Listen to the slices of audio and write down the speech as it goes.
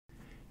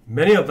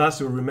Many of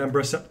us will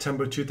remember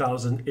September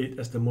 2008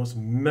 as the most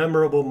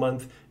memorable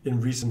month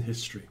in recent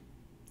history.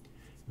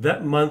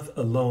 That month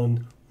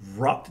alone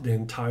rocked the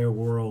entire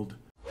world.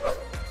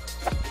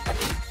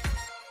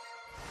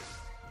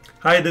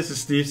 Hi, this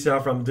is Steve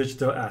Xiao from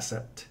Digital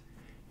Asset.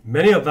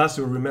 Many of us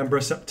will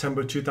remember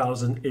September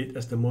 2008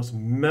 as the most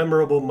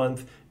memorable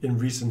month in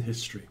recent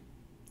history.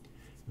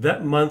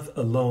 That month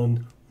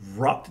alone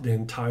rocked the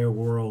entire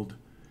world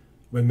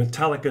when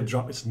Metallica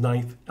dropped its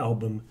 9th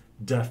album,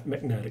 Death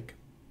Magnetic.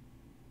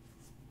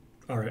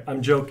 Alright,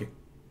 I'm joking.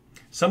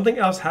 Something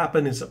else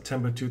happened in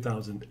September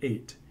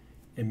 2008,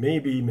 and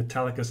maybe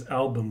Metallica's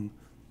album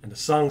and the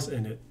songs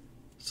in it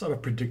sort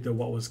of predicted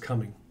what was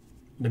coming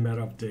in a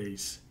matter of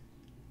days.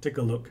 Take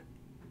a look.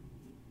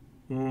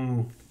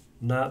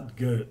 Not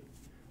good.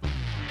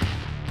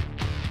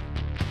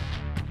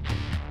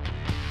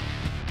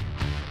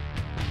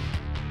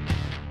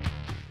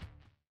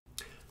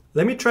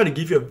 Let me try to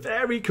give you a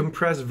very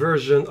compressed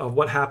version of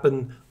what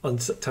happened on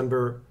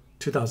September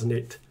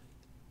 2008,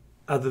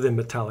 other than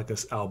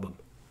Metallica's album.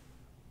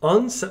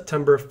 On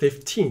September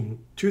 15,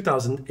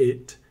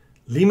 2008,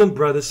 Lehman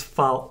Brothers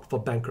filed for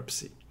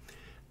bankruptcy.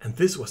 And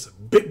this was a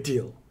big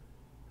deal.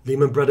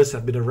 Lehman Brothers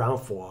have been around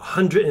for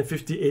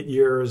 158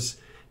 years.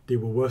 They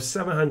were worth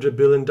 $700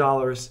 billion,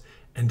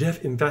 and they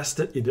have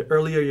invested in the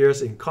earlier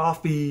years in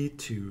coffee,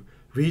 to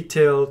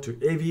retail, to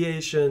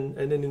aviation,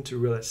 and then into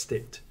real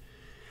estate.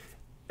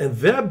 And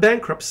their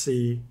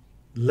bankruptcy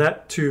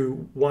led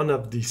to one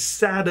of the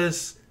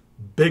saddest,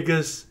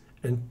 biggest,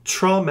 and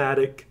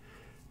traumatic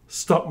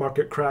stock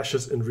market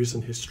crashes in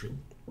recent history.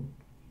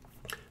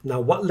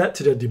 Now, what led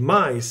to their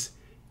demise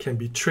can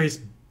be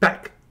traced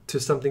back to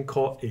something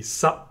called a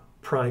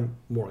subprime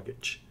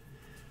mortgage.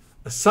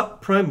 A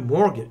subprime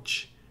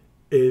mortgage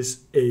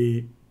is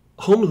a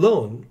home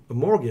loan, a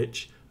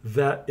mortgage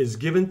that is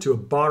given to a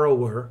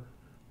borrower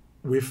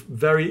with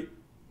very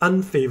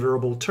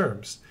unfavorable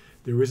terms.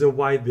 The reason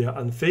why they are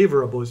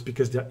unfavorable is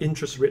because their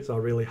interest rates are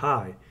really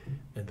high.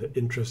 And the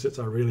interest rates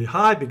are really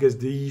high because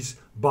these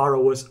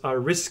borrowers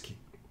are risky.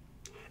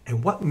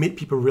 And what made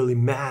people really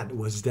mad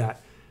was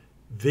that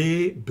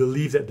they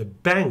believed that the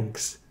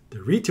banks,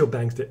 the retail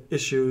banks that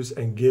issues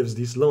and gives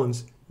these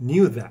loans,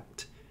 knew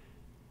that.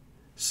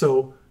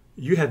 So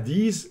you have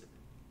these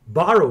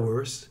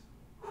borrowers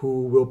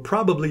who will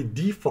probably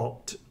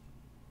default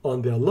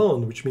on their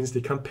loan, which means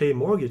they can't pay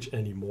mortgage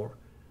anymore.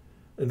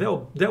 And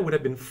that would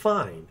have been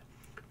fine.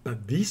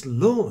 But these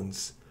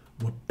loans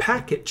were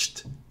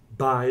packaged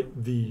by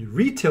the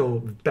retail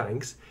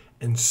banks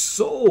and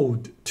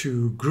sold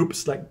to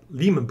groups like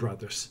Lehman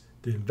Brothers,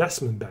 the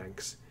investment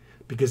banks,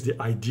 because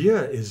the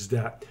idea is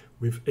that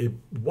with a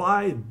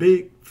wide,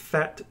 big,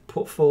 fat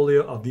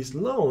portfolio of these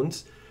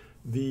loans,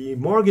 the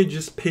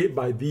mortgages paid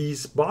by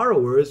these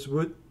borrowers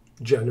would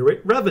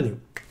generate revenue.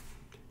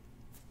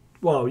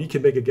 Well, you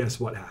can make a guess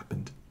what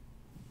happened.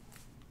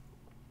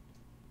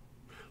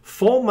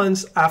 4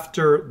 months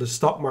after the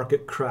stock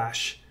market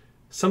crash,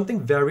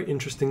 something very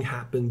interesting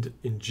happened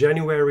in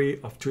January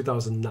of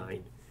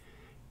 2009.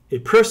 A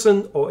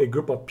person or a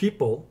group of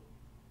people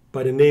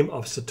by the name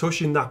of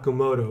Satoshi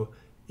Nakamoto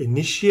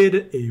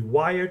initiated a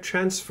wire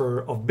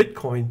transfer of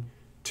Bitcoin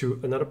to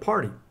another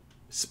party,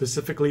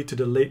 specifically to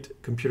the late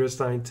computer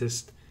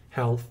scientist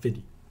Hal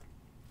Finney.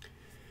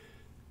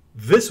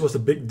 This was a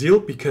big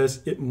deal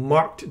because it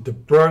marked the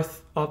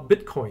birth of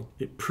Bitcoin.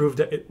 It proved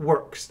that it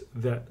works,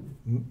 that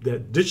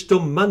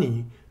digital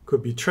money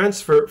could be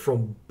transferred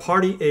from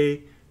party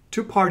A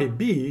to party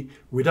B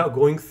without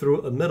going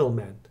through a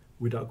middleman,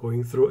 without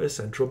going through a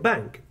central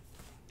bank.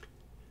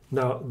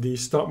 Now, the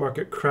stock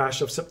market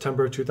crash of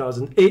September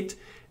 2008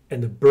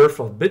 and the birth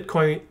of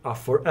Bitcoin are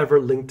forever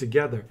linked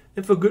together,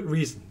 and for good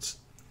reasons.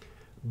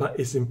 But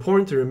it's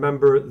important to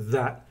remember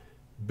that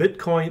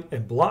Bitcoin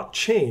and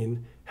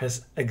blockchain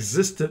has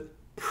existed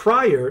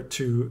prior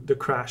to the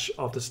crash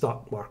of the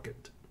stock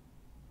market.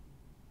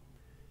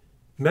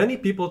 Many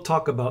people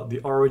talk about the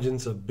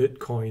origins of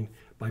Bitcoin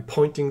by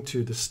pointing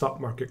to the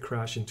stock market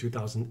crash in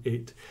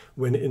 2008,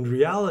 when in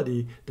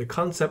reality, the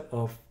concept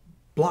of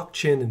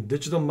blockchain and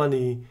digital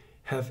money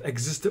have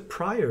existed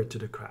prior to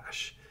the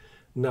crash.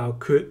 Now,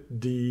 could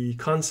the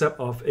concept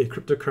of a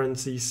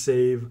cryptocurrency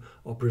save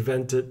or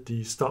prevented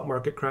the stock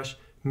market crash?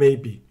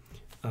 Maybe.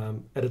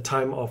 At the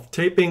time of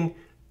taping,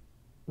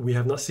 we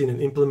have not seen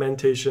an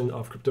implementation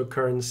of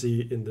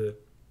cryptocurrency in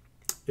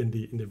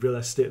the real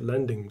estate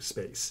lending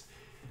space.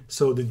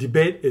 So the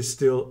debate is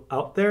still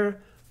out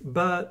there,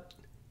 but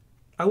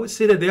I would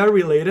say that they are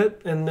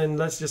related, and then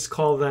let's just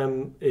call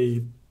them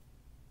a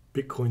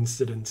big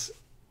coincidence.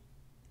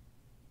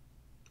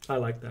 I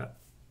like that.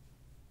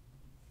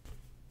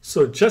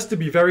 So just to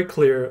be very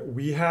clear,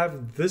 we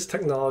have this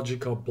technology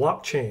called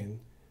blockchain,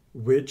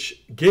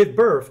 which gave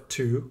birth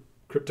to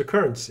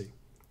cryptocurrency.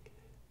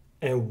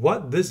 And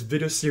what this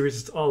video series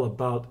is all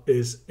about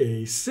is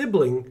a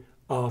sibling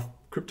of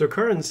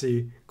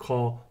cryptocurrency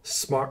called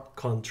smart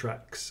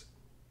contracts.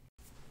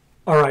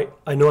 All right,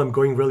 I know I'm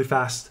going really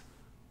fast.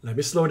 Let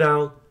me slow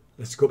down.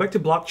 Let's go back to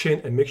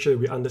blockchain and make sure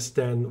we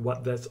understand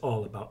what that's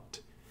all about.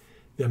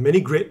 There are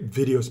many great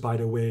videos, by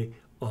the way,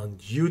 on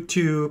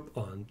YouTube,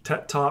 on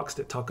TED Talks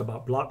that talk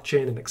about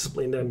blockchain and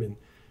explain them in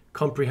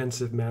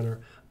comprehensive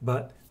manner,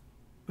 but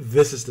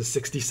this is the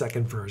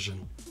 60-second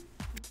version.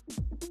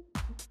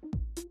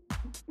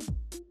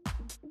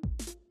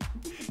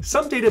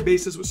 Some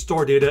databases would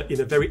store data in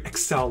a very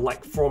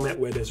Excel-like format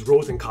where there's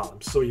rows and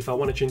columns. So if I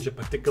want to change a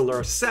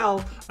particular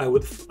cell, I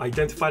would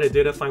identify the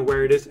data, find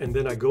where it is, and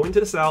then I go into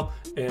the cell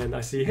and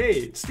I see, hey,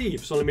 it's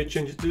Steve, so let me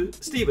change it to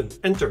Steven,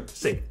 enter,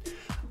 save.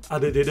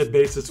 Other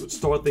databases would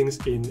store things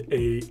in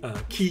a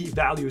key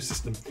value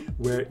system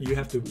where you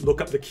have to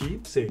look up the key,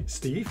 say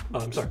Steve,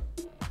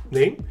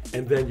 name,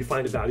 and then you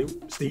find the value,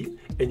 Steve,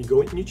 and you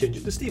go in and you change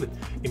it to Steven.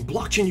 In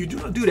blockchain, you do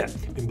not do that.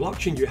 In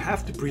blockchain, you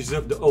have to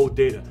preserve the old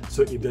data.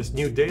 So if there's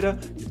new data,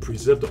 you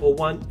preserve the old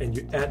one and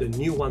you add a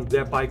new one,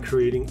 thereby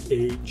creating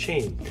a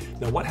chain.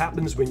 Now, what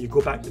happens when you go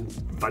back and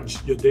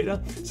fudge your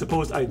data?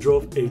 Suppose I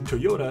drove a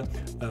Toyota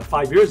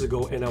 5 years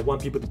ago and I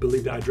want people to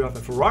believe that I drive a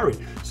Ferrari.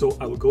 So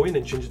I will go in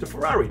and change it to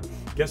Ferrari.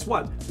 Guess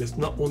what? There's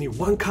not only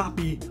one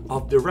copy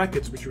of the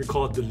records, which we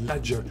call the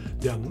ledger.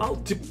 There are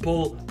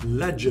multiple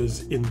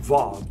ledgers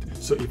involved.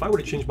 So if I were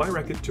to change my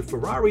record to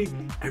Ferrari,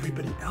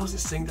 everybody else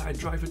is saying that I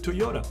drive a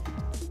Toyota.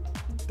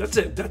 That's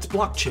it, that's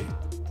blockchain.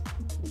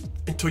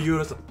 And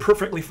Toyotas are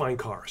perfectly fine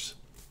cars.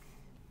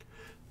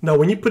 Now,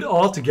 when you put it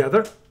all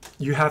together,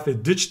 you have a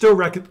digital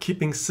record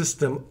keeping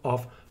system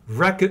of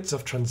records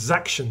of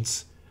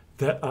transactions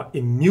that are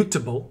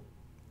immutable,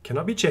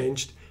 cannot be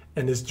changed,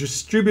 and is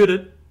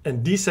distributed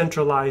and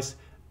decentralized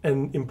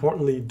and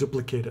importantly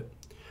duplicated.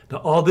 Now,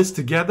 all this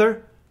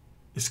together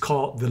is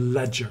called the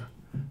ledger.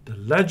 The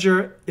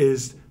ledger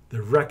is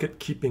the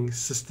record-keeping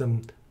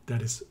system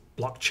that is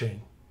blockchain.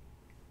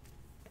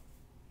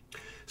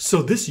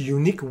 So this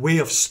unique way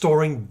of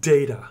storing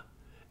data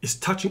is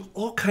touching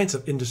all kinds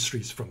of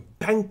industries, from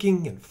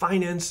banking and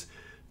finance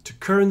to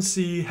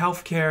currency,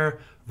 healthcare,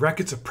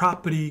 records of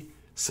property,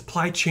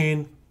 supply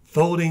chain,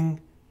 voting,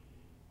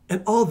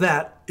 and all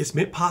that is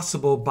made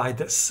possible by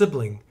that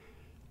sibling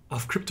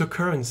of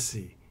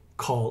cryptocurrency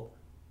called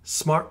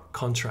smart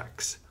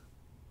contracts.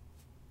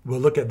 We'll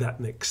look at that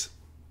next.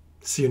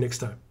 See you next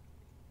time.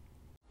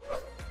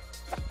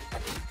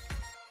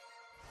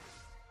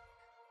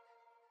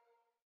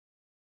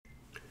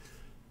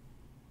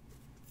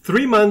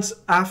 Three months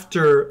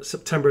after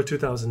September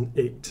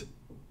 2008,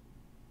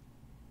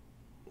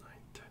 9,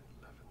 10,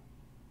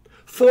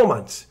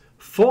 11,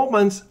 4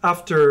 months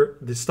after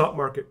the stock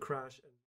market crash.